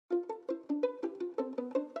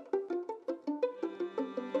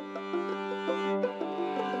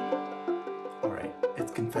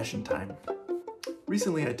confession time.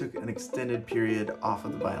 Recently I took an extended period off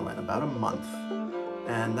of the violin, about a month,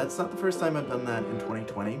 and that's not the first time I've done that in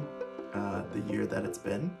 2020, the year that it's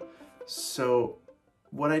been. So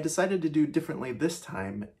what I decided to do differently this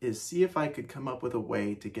time is see if I could come up with a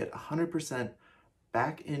way to get 100%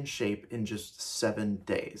 back in shape in just 7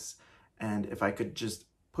 days. And if I could just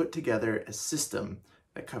put together a system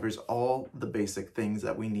that covers all the basic things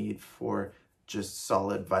that we need for just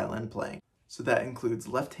solid violin playing. So that includes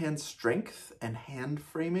left hand strength and hand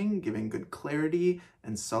framing, giving good clarity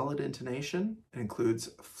and solid intonation. It includes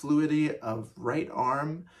fluidity of right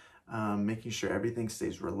arm, making sure everything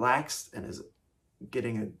stays relaxed and is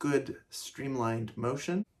getting a good streamlined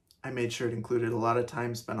motion. I made sure it included a lot of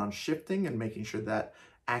time spent on shifting and making sure that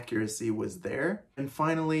accuracy was there. And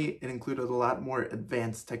finally, it included a lot more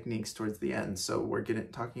advanced techniques towards the end. So we're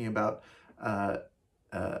talking about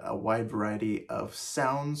a wide variety of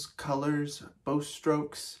sounds, colors, bow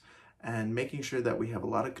strokes, and making sure that we have a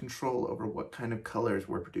lot of control over what kind of colors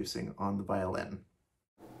we're producing on the violin.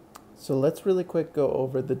 So let's really quick go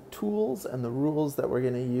over the tools and the rules that we're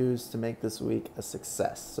going to use to make this week a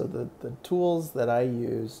success. So the tools that I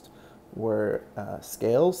used were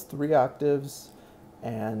scales, 3 octaves,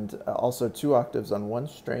 and also 2 octaves on 1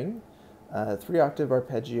 string, 3 octave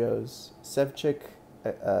arpeggios, Sevcik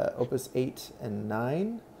Opus 8 and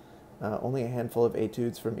 9, only a handful of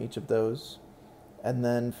etudes from each of those. And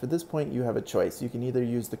then for this point you have a choice. You can either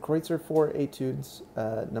use the Kreutzer 4 etudes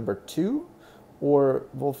number 2, or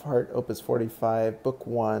Wolfhart Opus 45, Book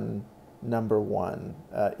 1, number 1.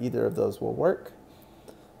 Either of those will work.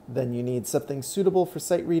 Then you need something suitable for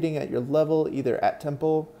sight reading at your level, either at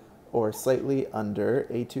tempo or slightly under.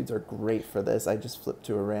 Etudes are great for this. I just flipped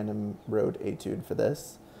to a random road etude for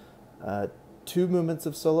this. 2 movements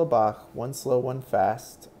of solo Bach, 1 slow, 1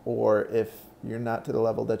 fast, or if you're not to the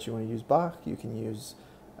level that you want to use Bach, you can use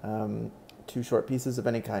 2 short pieces of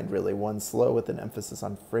any kind, really. 1 slow with an emphasis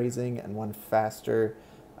on phrasing, and 1 faster,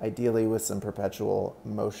 ideally with some perpetual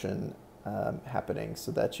motion happening,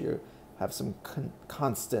 so that you have some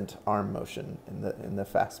constant arm motion in the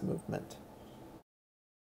fast movement.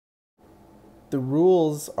 The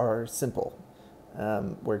rules are simple.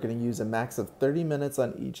 We're going to use a max of 30 minutes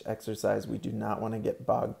on each exercise. We do not want to get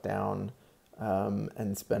bogged down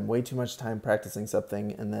and spend way too much time practicing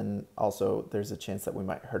something, and then also there's a chance that we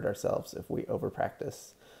might hurt ourselves if we over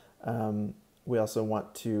practice. We also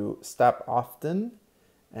want to stop often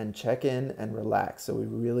and check in and relax. So we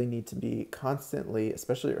really need to be constantly,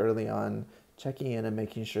 especially early on, checking in and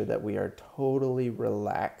making sure that we are totally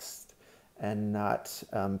relaxed and not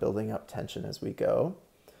building up tension as we go.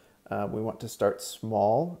 We want to start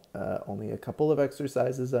small, only a couple of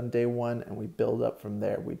exercises on day 1, and we build up from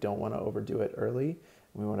there. We don't want to overdo it early.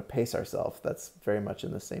 We want to pace ourselves. That's very much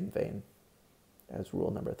in the same vein as rule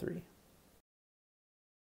number 3.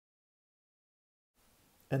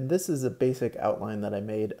 And this is a basic outline that I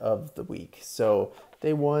made of the week. So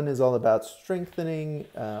day 1 is all about strengthening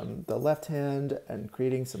the left hand and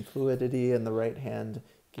creating some fluidity in the right hand,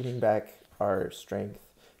 getting back our strength.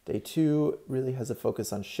 Day 2 really has a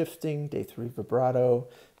focus on shifting. Day 3, vibrato.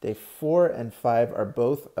 Day 4 and 5 are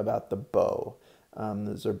both about the bow.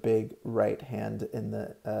 Those are big right hand in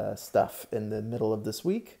the stuff in the middle of this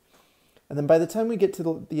week. And then by the time we get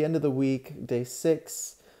to the end of the week, day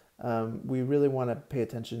 6, we really want to pay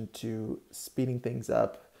attention to speeding things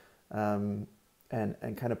up and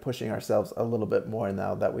kind of pushing ourselves a little bit more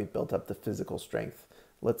now that we've built up the physical strength.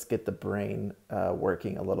 Let's get the brain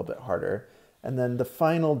working a little bit harder. And then the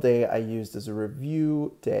final day I used as a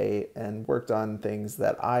review day and worked on things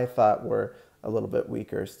that I thought were a little bit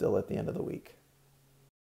weaker still at the end of the week.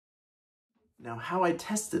 Now, how I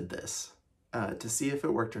tested this to see if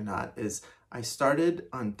it worked or not is I started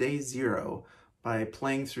on day 0 by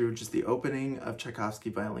playing through just the opening of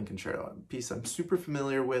Tchaikovsky Violin Concerto, a piece I'm super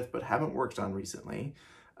familiar with but haven't worked on recently.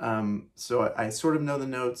 So I sort of know the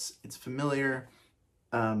notes, it's familiar,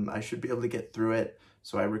 I should be able to get through it.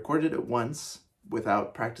 So I recorded it once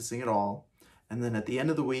without practicing at all. And then at the end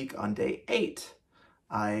of the week on day 8,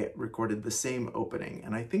 I recorded the same opening.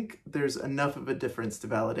 And I think there's enough of a difference to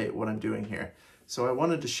validate what I'm doing here. So I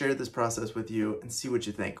wanted to share this process with you and see what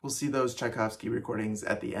you think. We'll see those Tchaikovsky recordings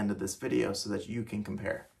at the end of this video so that you can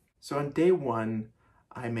compare. So on day 1,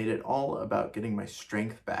 I made it all about getting my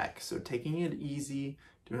strength back. So taking it easy,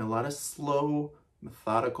 doing a lot of slow,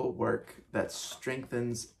 methodical work that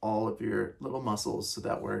strengthens all of your little muscles so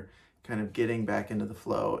that we're kind of getting back into the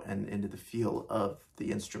flow and into the feel of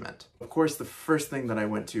the instrument. Of course, the first thing that I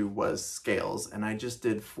went to was scales, and I just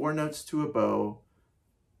did 4 notes to a bow,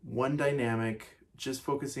 1 dynamic, just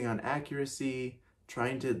focusing on accuracy,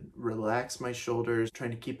 trying to relax my shoulders,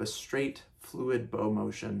 trying to keep a straight, fluid bow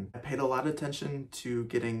motion. I paid a lot of attention to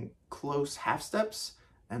getting close half steps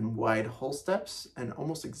and wide whole steps, and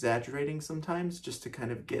almost exaggerating sometimes just to kind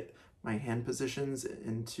of get my hand positions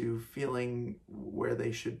into feeling where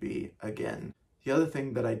they should be again. The other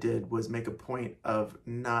thing that I did was make a point of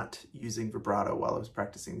not using vibrato while I was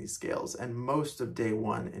practicing these scales, and most of day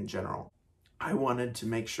one in general. I wanted to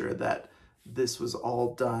make sure that this was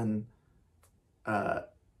all done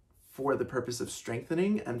for the purpose of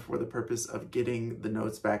strengthening and for the purpose of getting the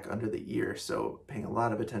notes back under the ear. So paying a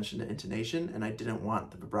lot of attention to intonation, and I didn't want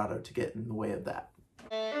the vibrato to get in the way of that.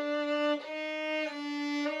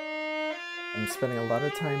 I'm spending a lot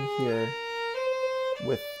of time here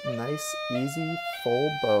with nice, easy, full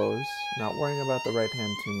bows, not worrying about the right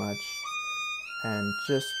hand too much, and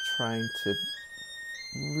just trying to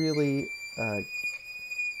really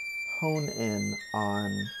hone in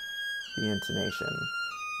on the intonation.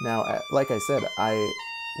 Now, like I said, I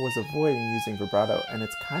was avoiding using vibrato, and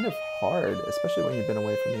it's kind of hard, especially when you've been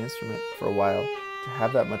away from the instrument for a while, to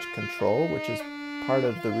have that much control, which is part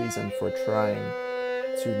of the reason for trying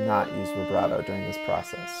to not use vibrato during this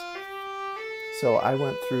process. So I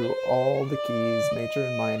went through all the keys, major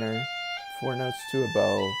and minor, 4 notes to a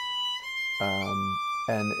bow,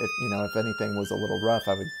 and if anything was a little rough,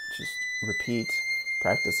 I would just repeat,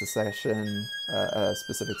 practice a section, a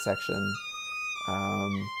specific section,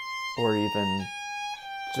 or even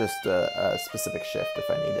just a specific shift if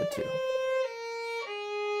I needed to.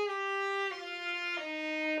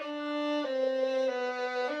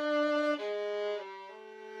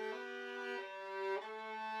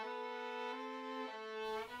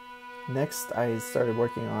 Next, I started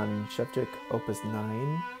working on Sevcik Opus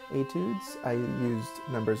 9 etudes. I used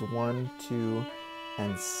numbers 1, 2,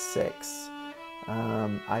 and 6.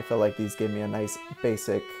 I felt like these gave me a nice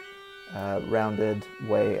basic rounded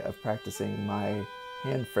way of practicing my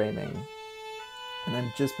hand framing. And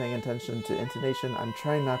I'm just paying attention to intonation. I'm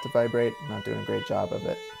trying not to vibrate. I'm not doing a great job of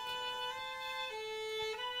it.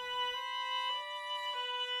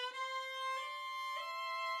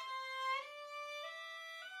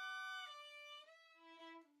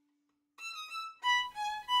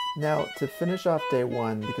 Now, to finish off day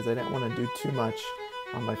one, because I didn't want to do too much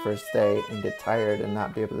on my first day and get tired and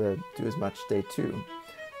not be able to do as much day two,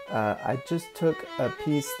 I just took a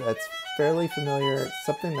piece that's fairly familiar,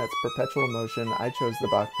 something that's perpetual motion. I chose the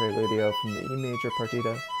Bach Preludio from the E major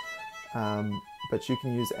partita, but you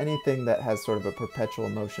can use anything that has sort of a perpetual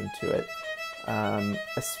motion to it,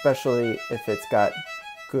 especially if it's got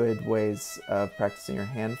good ways of practicing your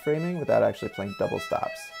hand framing without actually playing double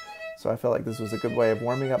stops. So I felt like this was a good way of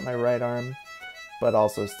warming up my right arm, but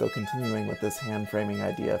also still continuing with this hand framing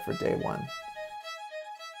idea for day one.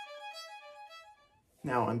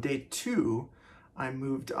 Now on day two, I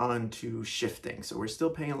moved on to shifting. So we're still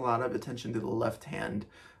paying a lot of attention to the left hand.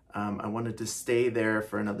 I wanted to stay there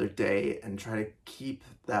for another day and try to keep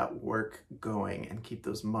that work going and keep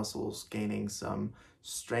those muscles gaining some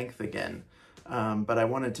strength again. But I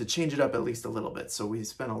wanted to change it up at least a little bit. So I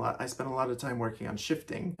spent a lot of time working on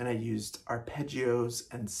shifting, and I used arpeggios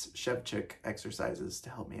and Sevcik exercises to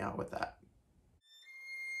help me out with that.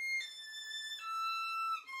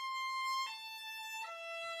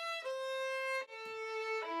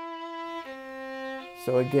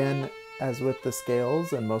 So again, as with the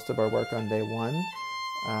scales and most of our work on day one,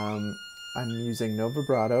 I'm using no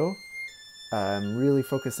vibrato. I'm really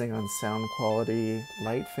focusing on sound quality,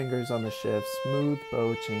 light fingers on the shift, smooth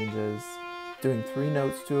bow changes, doing 3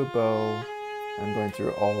 notes to a bow. I'm going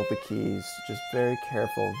through all of the keys, just very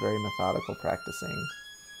careful, very methodical practicing.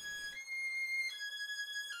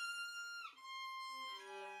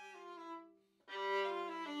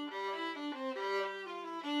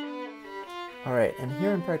 All right, and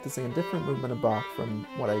here I'm practicing a different movement of Bach from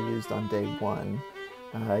what I used on day one.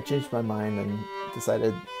 I changed my mind and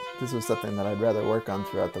decided this was something that I'd rather work on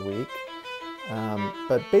throughout the week.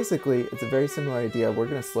 But basically, it's a very similar idea. We're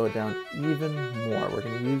going to slow it down even more. We're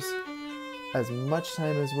going to use as much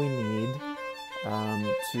time as we need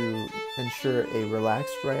to ensure a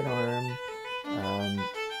relaxed right arm,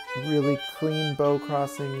 really clean bow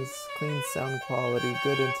crossings, clean sound quality,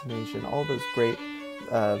 good intonation, all those great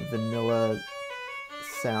vanilla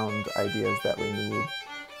sound ideas that we need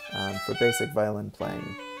for basic violin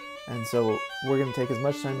playing. And so we're going to take as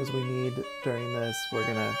much time as we need during this. We're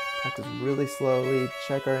going to practice really slowly,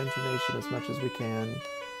 check our intonation as much as we can,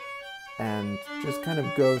 and just kind of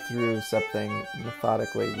go through something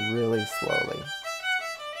methodically, really slowly.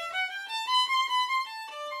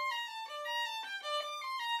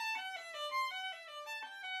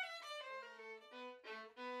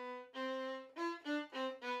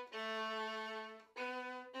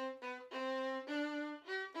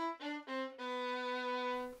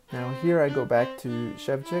 Now here I go back to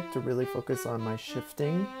Sevcik to really focus on my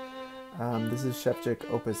shifting. This is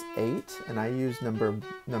Sevcik Opus 8, and I use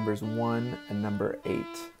numbers 1 and number 8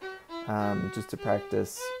 just to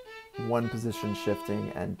practice 1 position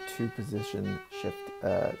shifting and 2 position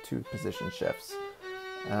shifts.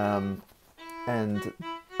 And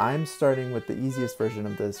I'm starting with the easiest version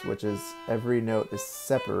of this, which is every note is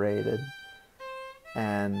separated,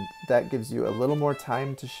 and that gives you a little more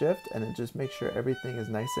time to shift, and it just makes sure everything is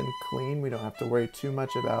nice and clean. We don't have to worry too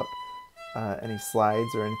much about any slides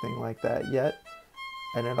or anything like that yet.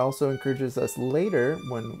 And it also encourages us later,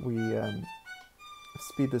 when we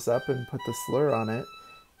speed this up and put the slur on it,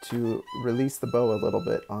 to release the bow a little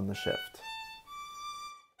bit on the shift.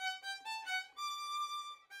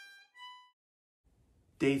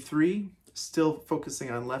 Day 3, still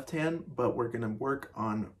focusing on left hand, but we're going to work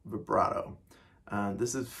on vibrato.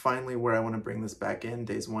 This is finally where I want to bring this back in,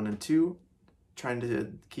 days 1 and 2, trying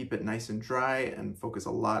to keep it nice and dry and focus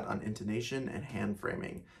a lot on intonation and hand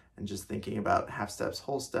framing, and just thinking about half steps,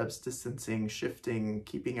 whole steps, distancing, shifting,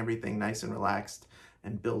 keeping everything nice and relaxed,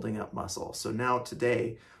 and building up muscle. So now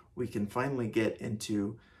today we can finally get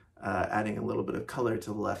into adding a little bit of color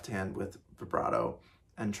to the left hand with vibrato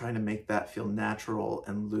and trying to make that feel natural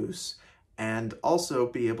and loose, and also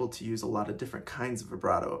be able to use a lot of different kinds of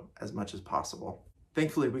vibrato as much as possible.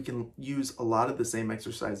 Thankfully, we can use a lot of the same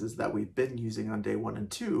exercises that we've been using on day 1 and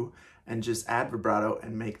 2 and just add vibrato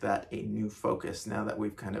and make that a new focus now that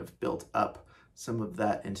we've kind of built up some of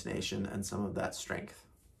that intonation and some of that strength.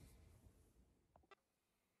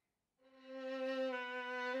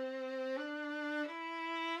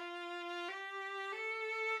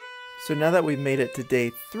 So now that we've made it to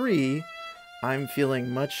day 3, I'm feeling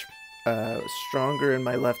much stronger in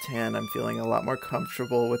my left hand. I'm feeling a lot more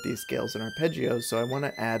comfortable with these scales and arpeggios, so I want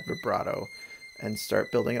to add vibrato and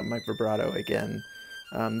start building up my vibrato again.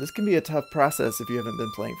 This can be a tough process if you haven't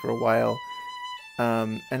been playing for a while,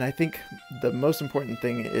 and I think the most important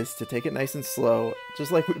thing is to take it nice and slow,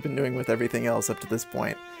 just like we've been doing with everything else up to this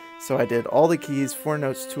point. So I did all the keys, 4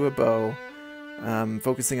 notes to a bow,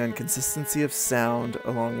 focusing on consistency of sound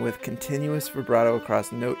along with continuous vibrato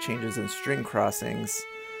across note changes and string crossings,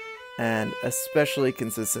 and especially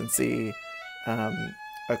consistency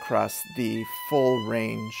across the full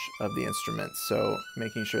range of the instrument. So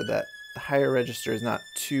making sure that the higher register is not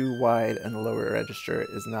too wide and the lower register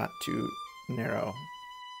is not too narrow.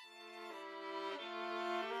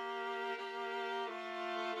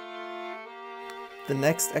 The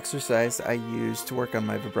next exercise I used to work on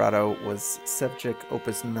my vibrato was Sevcik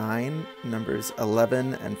Opus 9, numbers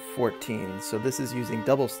 11 and 14. So this is using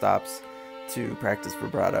double stops to practice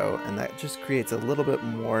vibrato, and that just creates a little bit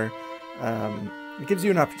more, it gives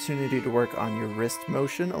you an opportunity to work on your wrist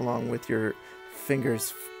motion along with your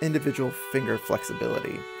fingers, individual finger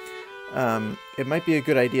flexibility. It might be a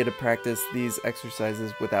good idea to practice these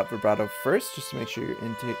exercises without vibrato first, just to make sure your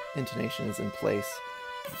intonation is in place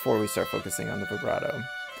before we start focusing on the vibrato.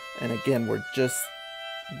 And again, we're just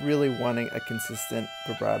really wanting a consistent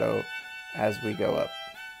vibrato as we go up.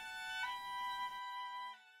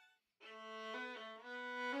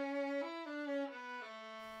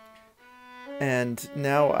 And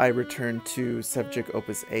now I return to Sevcik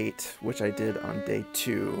Opus 8, which I did on day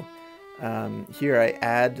 2. Here I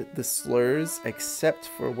add the slurs except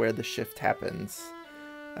for where the shift happens.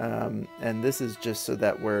 And this is just so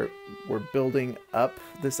that we're building up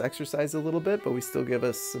this exercise a little bit, but we still give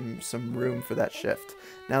us some room for that shift.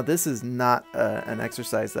 Now this is not an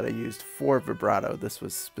exercise that I used for vibrato. This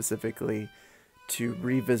was specifically to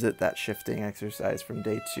revisit that shifting exercise from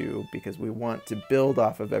day 2, because we want to build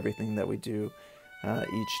off of everything that we do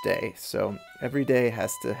each day. So every day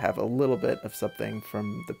has to have a little bit of something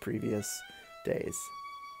from the previous days.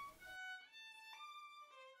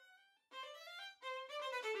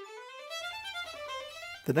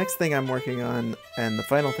 The next thing I'm working on, and the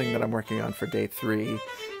final thing that I'm working on for day 3,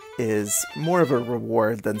 is more of a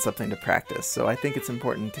reward than something to practice. So I think it's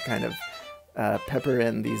important to kind of pepper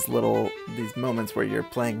in these moments where you're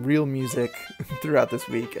playing real music throughout this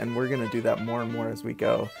week, and we're going to do that more and more as we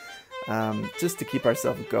go, just to keep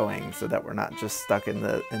ourselves going so that we're not just stuck in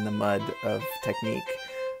the mud of technique.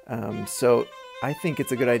 So I think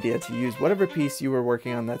it's a good idea to use whatever piece you were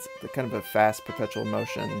working on that's kind of a fast perpetual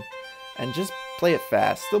motion, and just play it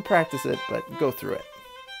fast. Still practice it, but go through it.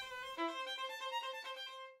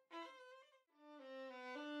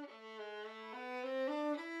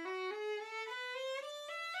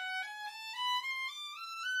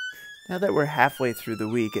 Now that we're halfway through the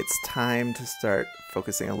week, it's time to start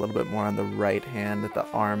focusing a little bit more on the right hand, the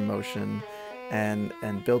arm motion, and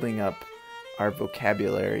building up our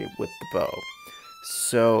vocabulary with the bow.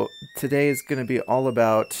 So today is going to be all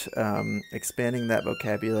about expanding that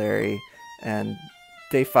vocabulary, and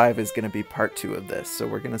day 5 is going to be part 2 of this. So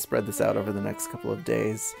we're going to spread this out over the next couple of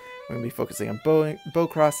days. We're going to be focusing on bow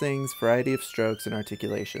crossings, variety of strokes, and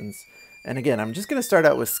articulations. And again, I'm just going to start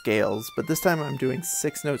out with scales, but this time I'm doing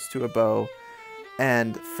 6 notes to a bow.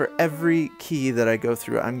 And for every key that I go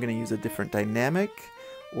through, I'm going to use a different dynamic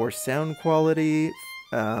or sound quality.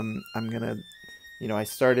 I'm going to, I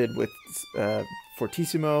started with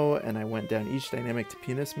fortissimo, and I went down each dynamic to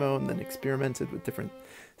pianissimo, and then experimented with different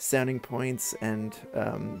sounding points and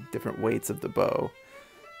different weights of the bow.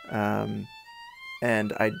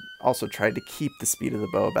 And I also tried to keep the speed of the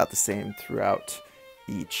bow about the same throughout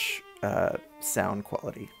each sound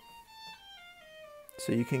quality.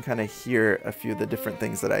 So you can kind of hear a few of the different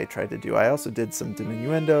things that I tried to do. I also did some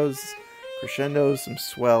diminuendos, crescendos, some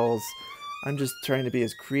swells. I'm just trying to be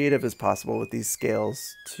as creative as possible with these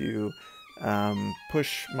scales to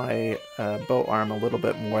push my bow arm a little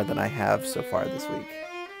bit more than I have so far this week.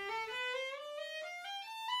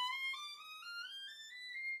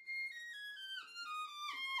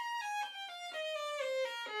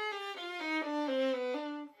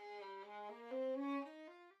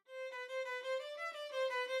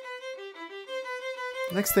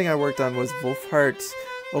 The next thing I worked on was Wolfhart's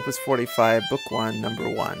Opus 45, Book 1, Number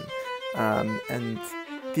 1. And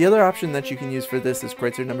the other option that you can use for this is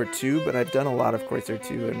Kreutzer Number 2, but I've done a lot of Kreutzer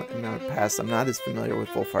 2 in the past. I'm not as familiar with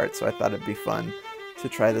Wolfhart, so I thought it'd be fun to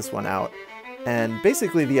try this one out. And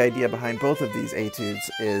basically the idea behind both of these etudes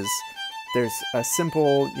is there's a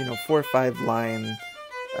simple, 4 or 5 line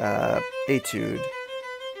etude,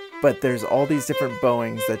 but there's all these different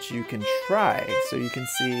bowings that you can try. So you can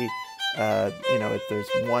see if there's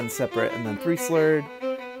 1 separate and then 3 slurred.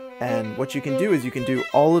 And what you can do is you can do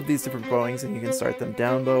all of these different bowings, and you can start them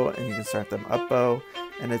down bow and you can start them up bow.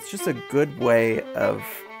 And it's just a good way of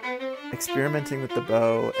experimenting with the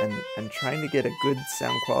bow and trying to get a good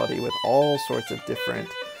sound quality with all sorts of different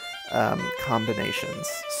combinations.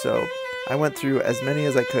 So I went through as many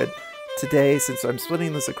as I could. Today, since I'm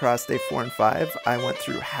splitting this across day 4 and 5, I went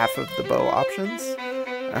through half of the bow options.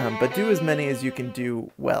 But do as many as you can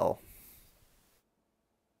do well.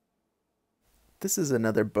 This is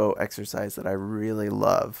another bow exercise that I really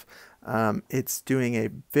love. It's doing a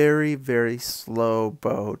very, very slow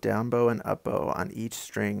bow, down bow and up bow on each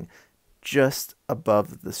string, just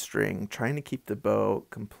above the string, trying to keep the bow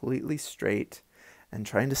completely straight and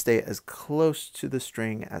trying to stay as close to the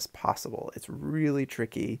string as possible. It's really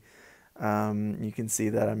tricky. You can see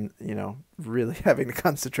that I'm, really having to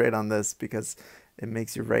concentrate on this because it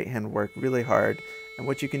makes your right hand work really hard. And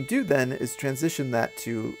what you can do then is transition that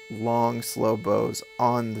to long, slow bows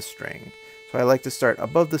on the string. So I like to start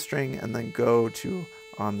above the string and then go to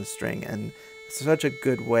on the string. And it's such a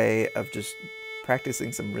good way of just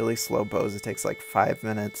practicing some really slow bows. It takes like 5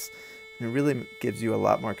 minutes, and it really gives you a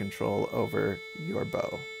lot more control over your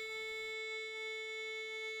bow.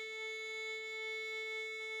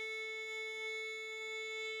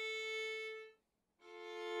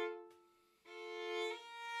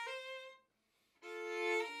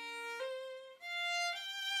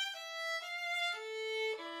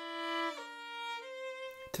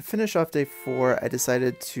 To finish off day 4, I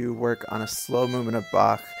decided to work on a slow movement of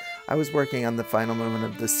Bach. I was working on the final movement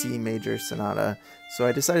of the C major sonata, so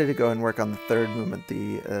I decided to go and work on the 3rd movement,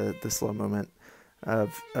 the slow movement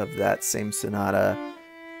of that same sonata,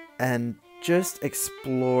 and just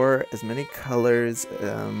explore as many colors,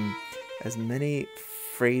 as many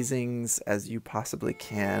phrasings as you possibly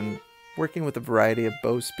can, working with a variety of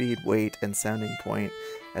bow speed, weight, and sounding point,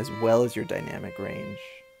 as well as your dynamic range.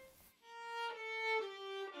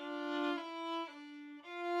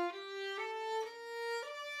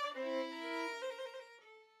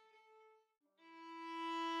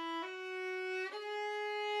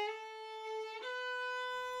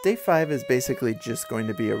 Day 5 is basically just going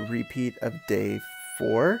to be a repeat of day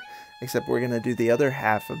 4, except we're going to do the other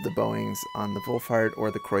half of the bowings on the Wolfhart or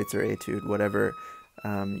the Kreutzer etude, whatever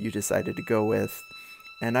you decided to go with.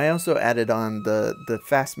 And I also added on the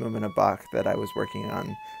fast movement of Bach that I was working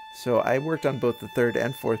on. So I worked on both the 3rd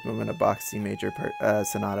and 4th movement of Bach's C major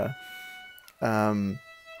sonata.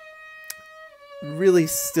 Really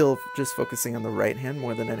still just focusing on the right hand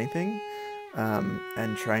more than anything.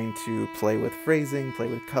 And trying to play with phrasing, play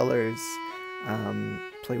with colors,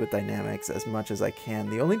 play with dynamics as much as I can.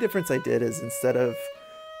 The only difference I did is instead of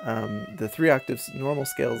the 3 octaves normal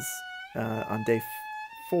scales on day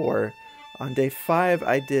 4, on day 5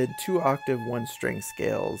 I did 2 octave 1 string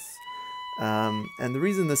scales. And the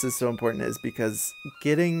reason this is so important is because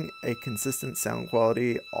getting a consistent sound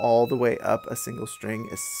quality all the way up a single string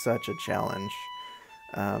is such a challenge.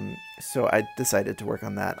 So I decided to work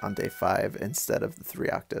on that on day 5 instead of the 3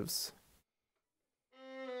 octaves.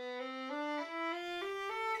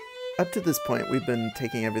 Up to this point, we've been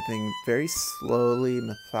taking everything very slowly,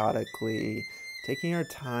 methodically, taking our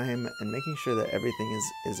time and making sure that everything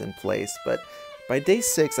is in place. But by day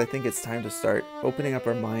 6, I think it's time to start opening up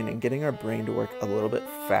our mind and getting our brain to work a little bit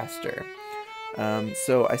faster.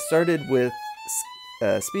 So I started with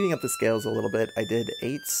speeding up the scales a little bit. I did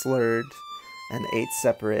 8 slurred and 8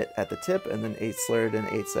 separate at the tip, and then 8 slurred and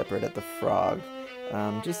 8 separate at the frog.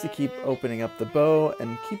 Just to keep opening up the bow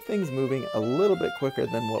and keep things moving a little bit quicker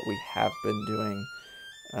than what we have been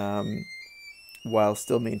doing, while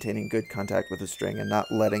still maintaining good contact with the string and not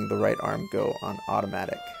letting the right arm go on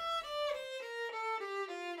automatic.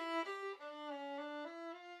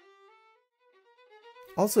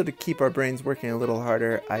 Also, to keep our brains working a little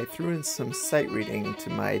harder, I threw in some sight reading to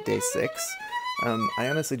my day 6. I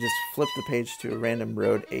honestly just flipped the page to a random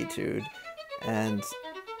road etude and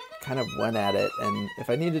kind of went at it, and if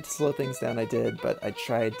I needed to slow things down I did, but I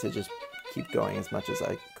tried to just keep going as much as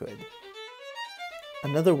I could.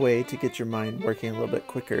 Another way to get your mind working a little bit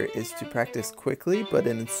quicker is to practice quickly but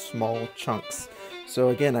in small chunks. So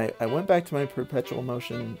again, I went back to my perpetual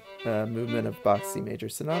motion movement of Bach's C major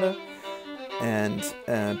sonata, and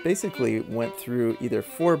basically went through either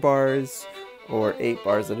 4 bars or 8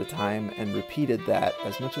 bars at a time and repeated that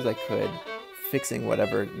as much as I could, fixing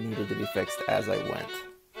whatever needed to be fixed as I went.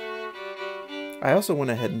 I also went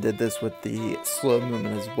ahead and did this with the slow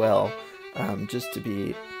movement as well, just to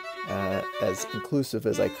be as inclusive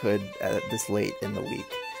as I could this late in the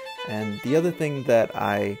week. And the other thing that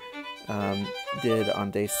I did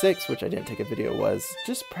on day 6, which I didn't take a video, was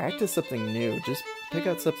just practice something new. Just pick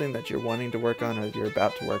out something that you're wanting to work on or you're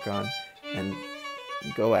about to work on and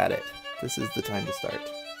go at it. This is the time to start.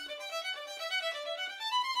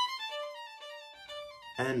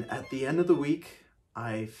 And at the end of the week,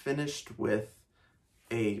 I finished with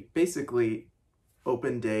a basically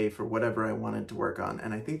open day for whatever I wanted to work on.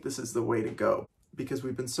 And I think this is the way to go, because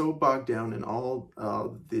we've been so bogged down in all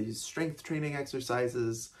these strength training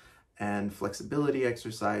exercises and flexibility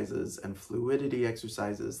exercises and fluidity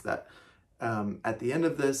exercises that at the end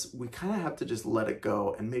of this, we kind of have to just let it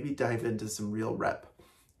go and maybe dive into some real rep.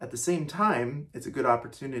 At the same time, it's a good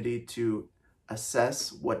opportunity to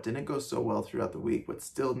assess what didn't go so well throughout the week, what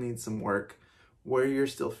still needs some work, where you're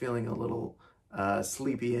still feeling a little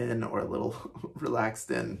sleepy in or a little relaxed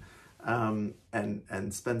in,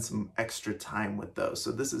 and spend some extra time with those.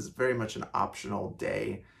 So this is very much an optional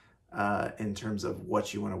day in terms of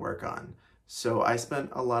what you want to work on. So I spent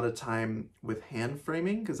a lot of time with hand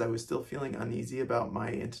framing because I was still feeling uneasy about my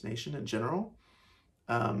intonation in general.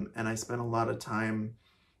 And I spent a lot of time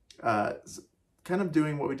kind of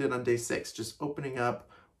doing what we did on day 6, just opening up,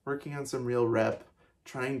 working on some real rep,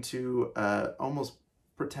 trying to almost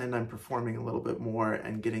pretend I'm performing a little bit more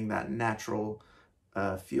and getting that natural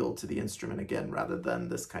feel to the instrument again, rather than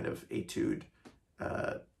this kind of etude,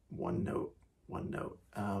 one note,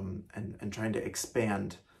 and trying to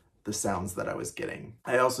expand the sounds that I was getting.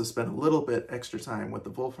 I also spent a little bit extra time with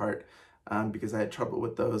the Wolfhart because I had trouble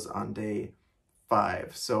with those on day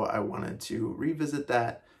 5. So I wanted to revisit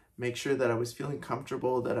that, make sure that I was feeling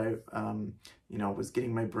comfortable, that I was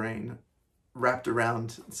getting my brain wrapped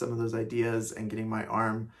around some of those ideas and getting my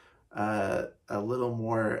arm a little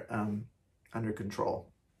more under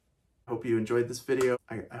control. I hope you enjoyed this video.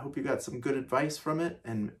 I hope you got some good advice from it,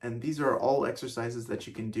 and these are all exercises that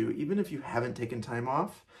you can do even if you haven't taken time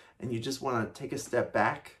off and you just want to take a step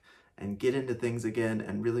back and get into things again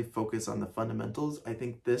and really focus on the fundamentals. I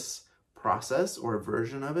think this process or a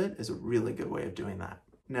version of it is a really good way of doing that.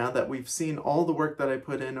 Now that we've seen all the work that I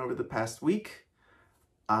put in over the past week,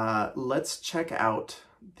 let's check out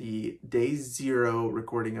the day 0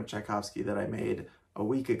 recording of Tchaikovsky that I made a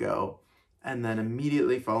week ago, and then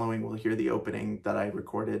immediately following we'll hear the opening that I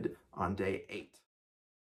recorded on day 8.